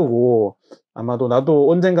내 친구고, 아마도 나도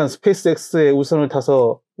언젠간 스페이스X의 우선을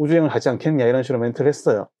타서 우주여행을 하지 않겠냐, 이런 식으로 멘트를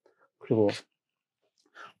했어요. 그리고,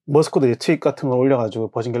 머스크도 이제 트윗 같은 걸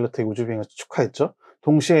올려가지고 버진 갤럭틱 우주여행을 축하했죠.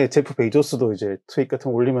 동시에 제프 베이조스도 이제 트윗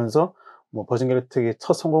같은 걸 올리면서, 뭐, 버진 갤럭틱의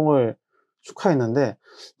첫 성공을 축하했는데,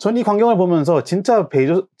 전 이 광경을 보면서 진짜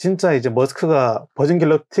이제 머스크가 버진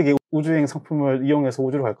갤럭틱의 우주여행 상품을 이용해서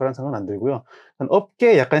우주로 갈 거라는 생각은 안 들고요.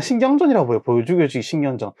 업계에 약간 신경전이라고 보여요. 보여주기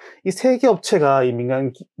신경전. 이 세 개 업체가 이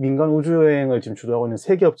민간 우주여행을 지금 주도하고 있는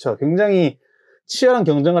세 개 업체가 굉장히 치열한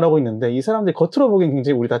경쟁을 하고 있는데, 이 사람들이 겉으로 보기엔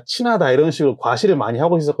굉장히 우리 다 친하다 이런 식으로 과시를 많이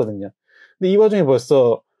하고 있었거든요. 근데 이 와중에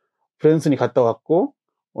벌써 브랜슨이 갔다 왔고,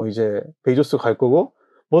 이제 베이조스가 갈 거고,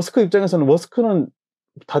 머스크 입장에서는 머스크는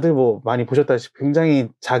다들 뭐 많이 보셨다시피 굉장히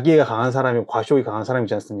자기애가 강한 사람이고 과시욕이 강한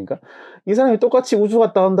사람이지 않습니까? 이 사람이 똑같이 우주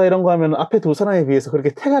갔다 온다 이런 거 하면 앞에 두 사람에 비해서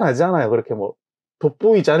그렇게 태가 나지 않아요. 그렇게 뭐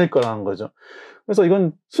돋보이지 않을 거라는 거죠. 그래서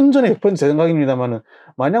이건 순전히 100% 제 생각입니다만은,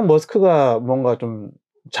 만약 머스크가 뭔가 좀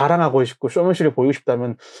자랑하고 싶고 쇼맨십을 보이고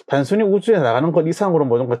싶다면 단순히 우주에 나가는 것 이상으로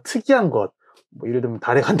뭔가 특이한 것, 뭐 예를 들면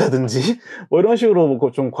달에 간다든지 뭐 이런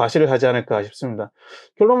식으로 좀 과시를 하지 않을까 싶습니다.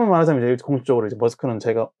 결론만 말하자면 이제 공식적으로 이제 머스크는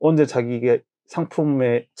자기가 언제 자기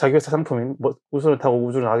회사 상품인 우주를 타고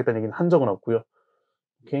우주를 나가겠다는 얘기는 한 적은 없고요.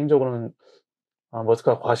 개인적으로는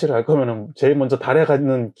머스크가 과시를 할 거면은 제일 먼저 달에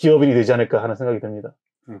가는 기업인이 되지 않을까 하는 생각이 듭니다.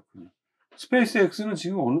 그렇군요. 스페이스X는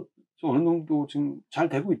지금 어느 정도 지금 잘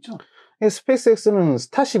되고 있죠? 예, 스페이스X는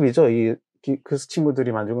스타쉽이죠. 그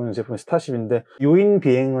친구들이 만들고 있는 제품은 스타쉽인데, 유인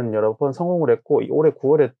비행은 여러 번 성공을 했고, 올해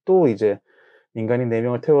 9월에 또 이제 민간인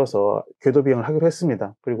 4명을 태워서 궤도 비행을 하기로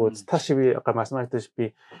했습니다. 그리고 스타쉽이 아까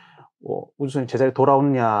말씀하셨다시피 우주선이 제자리에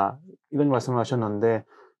돌아오느냐 이런 말씀을 하셨는데,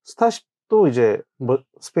 스타쉽도 이제 뭐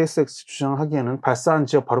스페이스X 주장하기에는 발사한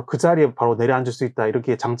지역 바로 그 자리에 바로 내려앉을 수 있다,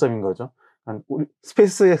 이렇게 장점인 거죠. 우리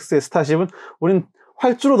스페이스X의 스타쉽은 우린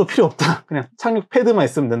활주로도 필요 없다. 그냥 착륙 패드만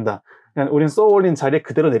있으면 된다. 그냥 우린 쏘올린 자리에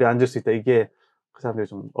그대로 내려앉을 수 있다. 이게 그 사람들이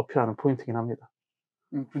좀 어필하는 포인트긴 합니다.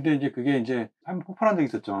 근데 이제 그게 이제 한번 폭발한 적이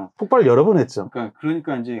있었죠. 폭발 여러 번 했죠.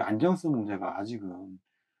 그러니까 이제 안정성 문제가 아직은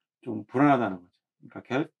좀 불안하다는 거죠.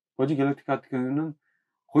 그러니까 버진 갤럭틱 같은 경우는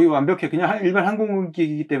거의 완벽해. 그냥 일반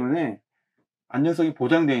항공기이기 때문에 안정성이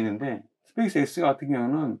보장되어 있는데, 스페이스X 같은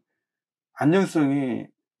경우는 안정성이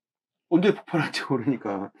언제 폭발할지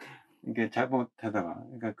모르니까 이게 잘못하다가,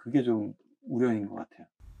 그러니까 그게 좀 우려인 것 같아요.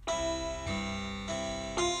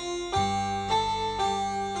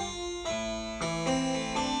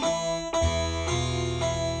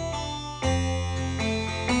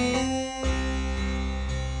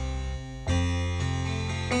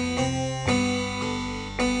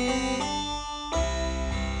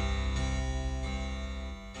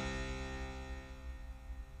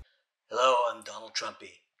 Hello, I'm Donald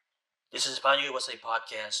Trumpy. This is 우주여행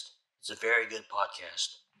podcast. It's a very good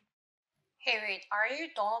podcast. Hey, wait, are you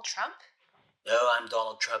Donald Trump? No, I'm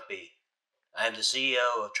Donald Trumpy. I'm the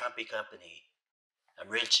CEO of Trumpy Company. I'm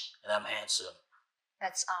rich and I'm handsome.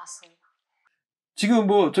 That's awesome. 지금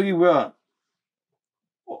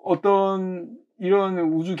어떤 이런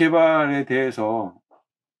우주 개발에 대해서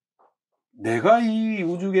내가 이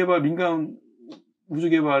우주 개발 민간 우주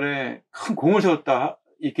개발에 큰 공을 세웠다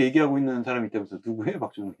이렇게 얘기하고 있는 사람이 있다면서 누구예요,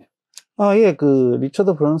 박준호? 예, 그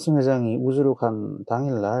리처드 브런슨 회장이 우주로 간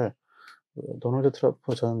당일날 도널드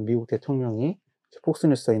트럼프 전 미국 대통령이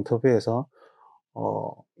폭스뉴스 인터뷰에서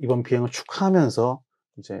이번 비행을 축하하면서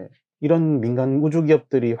이제 이런 민간 우주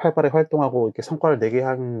기업들이 활발히 활동하고 이렇게 성과를 내게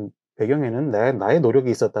한 배경에는 나의 노력이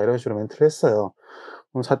있었다 이런 식으로 멘트를 했어요.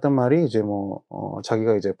 그럼 샀던 말이 이제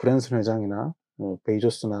자기가 이제 브랜슨 회장이나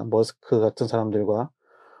베이조스나 머스크 같은 사람들과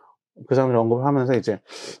그 사람들 언급을 하면서 이제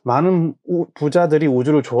많은 부자들이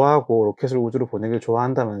우주를 좋아하고 로켓을 우주로 보내길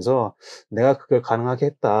좋아한다면서 내가 그걸 가능하게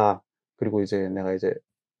했다. 그리고 이제 내가 이제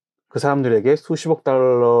그 사람들에게 수십억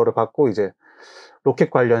달러를 받고 이제 로켓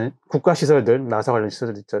관련 국가 시설들, 나사 관련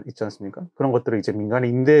시설들 있지 않습니까? 그런 것들을 이제 민간에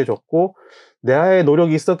임대해줬고, 내의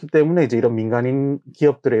노력이 있었기 때문에 이제 이런 민간인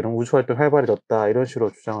기업들의 이런 우주 활동이 활발해졌다. 이런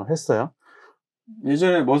식으로 주장을 했어요.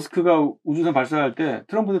 예전에 머스크가 우주선 발사할 때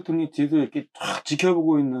트럼프 대통령이 뒤에서 이렇게 쫙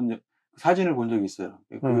지켜보고 있는 사진을 본 적이 있어요.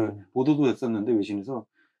 그 보도도 됐었는데 외신에서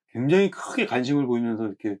굉장히 크게 관심을 보이면서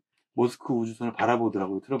이렇게 머스크 우주선을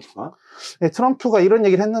바라보더라고요, 트럼프가. 네, 트럼프가 이런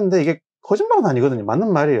얘기를 했는데 이게 거짓말은 아니거든요.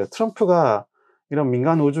 맞는 말이에요. 트럼프가 이런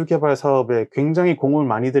민간 우주 개발 사업에 굉장히 공을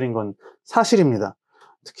많이 들인 건 사실입니다.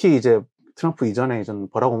 특히 이제 트럼프 이전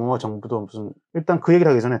버락 오바마 정부도 일단 그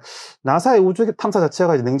얘기를 하기 전에 나사의 우주 탐사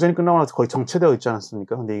자체가 이제 냉전이 끝나고 나서 거의 정체되어 있지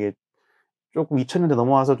않았습니까? 근데 이게 조금 2000년대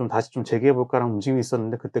넘어와서 다시 재개해볼까라는 움직임이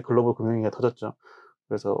있었는데 그때 글로벌 금융위기가 터졌죠.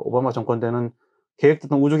 그래서 오바마 정권 때는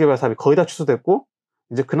계획됐던 우주 개발 사업이 거의 다 취소됐고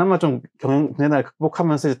이제 그나마 좀 경연을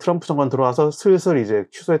극복하면서 이제 트럼프 정권 들어와서 슬슬 이제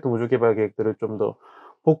취소했던 우주 개발 계획들을 좀 더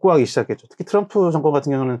복구하기 시작했죠. 특히 트럼프 정권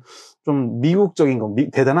같은 경우는 좀 미국적인 거,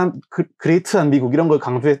 대단한 그레이트한 미국 이런 걸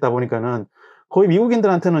강조했다 보니까는 거의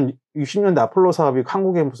미국인들한테는 60년대 아폴로 사업이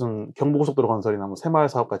한국의 무슨 경부고속도로 건설이나 새마을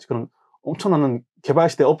사업 같이 그런 엄청난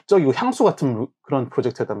개발시대 업적이고 향수 같은 그런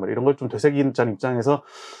프로젝트였단 말이에요. 이런 걸 좀 되새기는 입장에서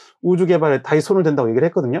우주 개발에 다시 손을 댄다고 얘기를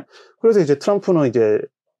했거든요. 그래서 이제 트럼프는 이제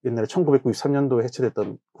옛날에 1993년도에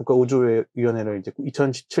해체됐던 국가우주위원회를 이제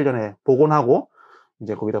 2017년에 복원하고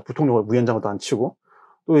이제 거기다 부통령을 위원장을 또 앉히고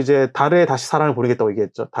또 이제 달에 다시 사람을 보내겠다고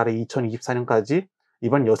얘기했죠. 달에 2024년까지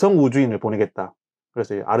이번 여성 우주인을 보내겠다.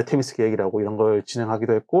 그래서 아르테미스 계획이라고 이런 걸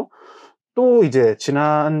진행하기도 했고 또 이제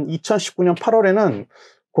지난 2019년 8월에는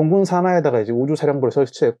공군 산하에다가 이제 우주사령부를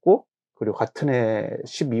설치했고 그리고 같은 해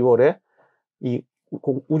 12월에 이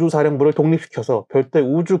우주사령부를 독립시켜서 별도의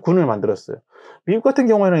우주군을 만들었어요. 미국 같은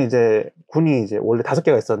경우에는 이제 군이 이제 원래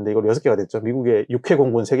 5개가 있었는데 이걸 6개가 됐죠. 미국에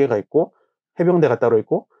육해공군 3개가 있고 해병대가 따로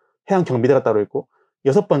있고 해양경비대가 따로 있고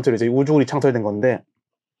 6번째로 이제 우주군이 창설된 건데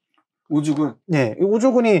우주군? 네, 이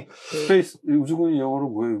우주군이 스페이스 우주군이 영어로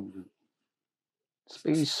뭐예요?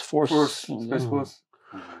 스페이스 포스. 스페이스 포스.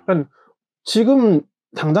 그러니까 지금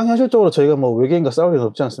당장 현실적으로 저희가 외계인과 싸울 일은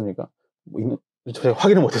없지 않습니까? 제가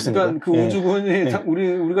확인을 못했으니까. 그러니까 그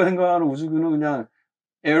우주군이 우리가 생각하는 우주군은 그냥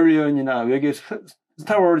에어리언이나 외계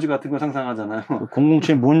스타워즈 같은 거 상상하잖아요.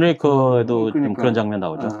 007 문레이커에도 좀 그런 장면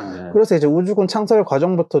나오죠. 네. 그래서 이제 우주군 창설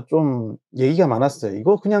과정부터 좀 얘기가 많았어요.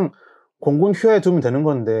 이거 그냥 공군 휴하에 두면 되는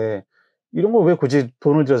건데 이런 거 왜 굳이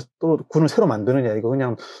돈을 들여서 또 군을 새로 만드느냐. 이거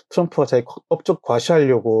그냥 트럼프가 자기 업적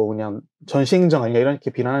과시하려고 그냥 전시행정 아니냐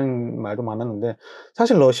이렇게 비난하는 말도 많았는데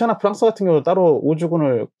사실 러시아나 프랑스 같은 경우도 따로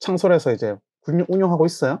우주군을 창설해서 이제 운영하고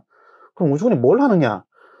있어요. 그럼 우주군이 뭘 하느냐?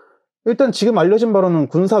 일단 지금 알려진 바로는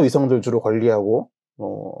군사 위성들 주로 관리하고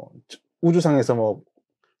우주상에서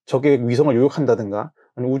적의 위성을 요격한다든가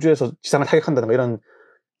아니면 우주에서 지상을 타격한다든가 이런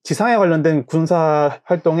지상에 관련된 군사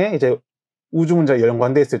활동에 이제 우주 문제가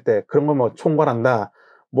연관돼 있을 때 그런 걸 총괄한다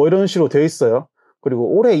이런 식으로 되어 있어요.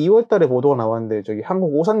 그리고 올해 2월 달에 보도가 나왔는데 저기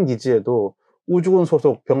한국 오산 기지에도 우주군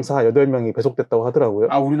소속 병사 8명이 배속됐다고 하더라고요.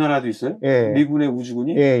 아, 우리나라도 있어요? 예. 미군의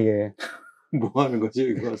우주군이? 예. 뭐 하는 거지,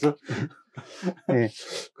 여기 와서? 예.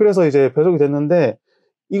 그래서 이제 배속이 됐는데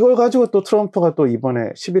이걸 가지고 또 트럼프가 또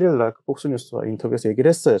이번에 11일 날 폭스뉴스와 인터뷰에서 얘기를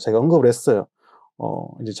했어요. 자기가 언급을 했어요.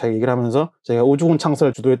 이제 자기 얘기를 하면서 자기가 우주군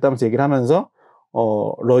창설을 주도했다면서 얘기를 하면서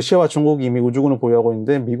러시아와 중국이 이미 우주군을 보유하고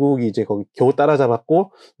있는데 미국이 이제 거기 겨우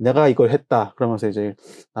따라잡았고 내가 이걸 했다. 그러면서 이제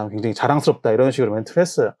나 굉장히 자랑스럽다 이런 식으로 멘트를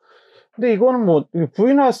했어요. 근데 이거는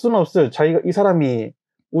부인할 수는 없어요. 이 사람이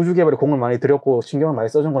우주 개발에 공을 많이 들였고 신경을 많이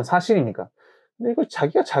써준 건 사실이니까. 근데 이걸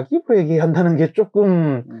자기가 자기 입으로 얘기한다는 게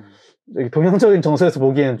조금 동양적인 정서에서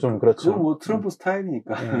보기에는 좀 그렇죠. 그건 트럼프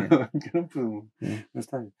스타일이니까. 트럼프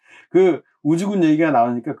스타일. 그 우주군 얘기가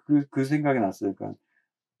나오니까 그 생각이 났어요. 그러니까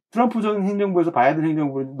트럼프 전 행정부에서 바이든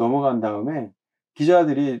행정부로 넘어간 다음에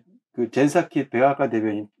기자들이 그 젠사키 백악관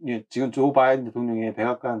대변인, 지금 조 바이든 대통령의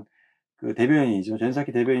백악관 그 대변인이죠.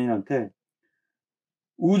 젠사키 대변인한테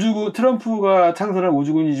트럼프가 창설한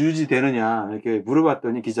우주군이 유지되느냐 이렇게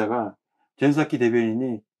물어봤더니 기자가 젠사키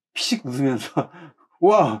대변인이 피식 웃으면서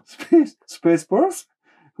와, 스페이스 버스?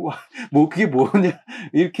 와, 뭐 그게 뭐냐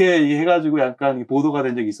이렇게 해가지고 약간 보도가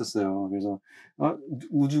된 적이 있었어요. 그래서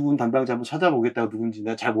우주군 담당자 한번 찾아보겠다고 누군지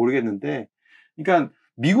내가 잘 모르겠는데, 그러니까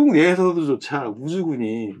미국 내에서도조차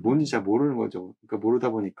우주군이 뭔지 잘 모르는 거죠. 그러니까 모르다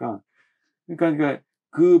보니까 그러니까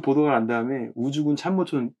그 보도가 난 다음에 우주군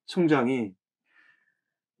참모총장이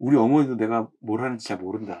우리 어머니도 내가 뭘 하는지 잘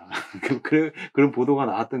모른다. 그런 보도가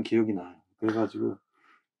나왔던 기억이 나요. 그래가지고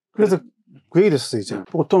그래서 그 얘기 됐었어요. 이제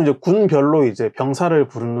보통 이제 군별로 이제 병사를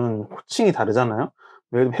부르는 호칭이 다르잖아요.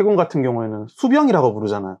 예를 들면 해군 같은 경우에는 수병이라고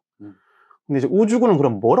부르잖아요. 근데 이제 우주군은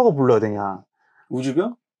그럼 뭐라고 불러야 되냐?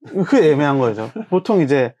 우주병? 그게 애매한 거죠. 보통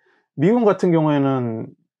이제 미군 같은 경우에는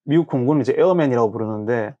미국 공군은 이제 에어맨이라고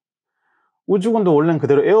부르는데, 우주군도 원래는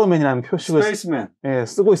그대로 에어맨이라는 표식을 스페이스맨. 예,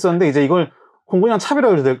 쓰고 있었는데, 이제 이걸 공군이랑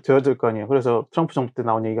차별화를 되어야 될 거 아니에요. 그래서 트럼프 정부 때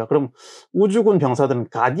나온 얘기가, 그럼 우주군 병사들은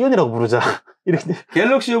가디언이라고 부르자. 이렇게.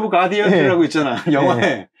 갤럭시 오브 가디언이라고 있잖아.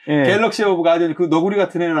 영화에. 예. 갤럭시 오브 가디언, 그 너구리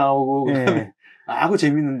같은 애 나오고. 예. 그다음에 그거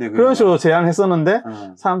재밌는데. 그런 식으로 제안을 했었는데,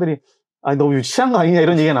 사람들이, 너무 유치한 거 아니냐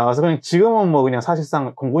이런 얘기가 나와서, 그냥 지금은 뭐 그냥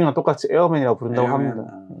사실상 공군이랑 똑같이 에어맨이라고 부른다고 합니다.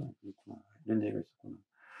 그렇구나. 이런 얘기가 있었구나.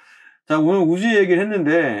 자, 오늘 우주 얘기를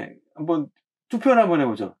했는데, 한번 투표를 한번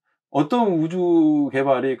해보죠. 어떤 우주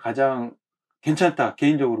개발이 가장 괜찮다,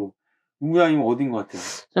 개인적으로. 문구장님은 어딘 것 같아요?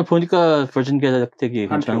 그냥 보니까 버진 갤럭틱이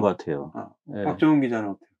괜찮은 것 같아요. 네. 박정훈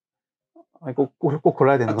기자는 어때요? 꼭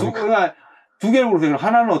골라야 되는 거니까. 두 개를 고르세요.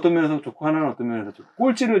 하나는 어떤 면에서 좋고, 하나는 어떤 면에서 좋고.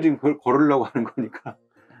 꼴찌를 지금 걸으려고 하는 거니까.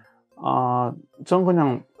 전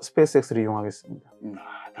그냥 스페이스X를 이용하겠습니다.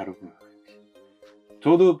 다르구나.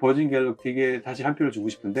 저도 버진 갤럭틱에 다시 한 표를 주고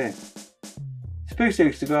싶은데,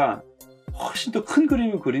 스페이스X가 훨씬 더 큰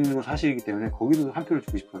그림을 그리는 건 사실이기 때문에 거기도 한 표를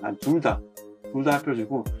주고 싶어요. 난 둘 다 한 표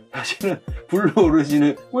주고, 사실은 블루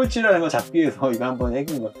오리진을 꼴찌라는 거 잡기 위해서 이거 한번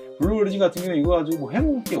해본 거야. 블루 오리진 같은 경우는 이거 가지고 뭐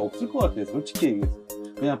해먹을 게 없을 것 같아요. 솔직히 얘기해서.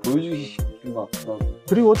 그냥 보여주기 싶은 것 같기도 하고.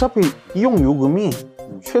 그리고 어차피 이용 요금이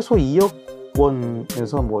최소 2억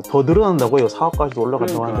원에서 뭐 더 늘어난다고 해요. 4억까지도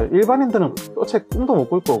올라간다고 하는데, 일반인들은 어차피 꿈도 못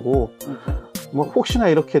꿀 거고, 뭐 혹시나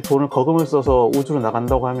이렇게 돈을 거금을 써서 우주로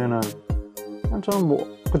나간다고 하면은, 저는 뭐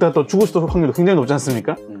그때가 또 죽을 수도 확률이 굉장히 높지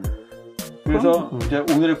않습니까? 그래서 이제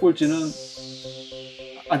오늘의 꼴찌는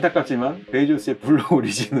안타깝지만 베이조스의 블루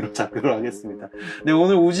오리진으로 잡도록 하겠습니다. 네,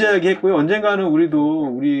 오늘 우주 이야기 했고요. 언젠가는 우리도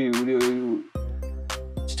우리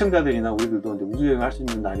시청자들이나 우리들도 이제 우주 여행을 할 수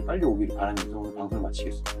있는 날이 빨리 오기를 바라면서 오늘 방송을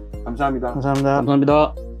마치겠습니다. 감사합니다. 감사합니다.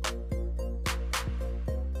 감사합니다.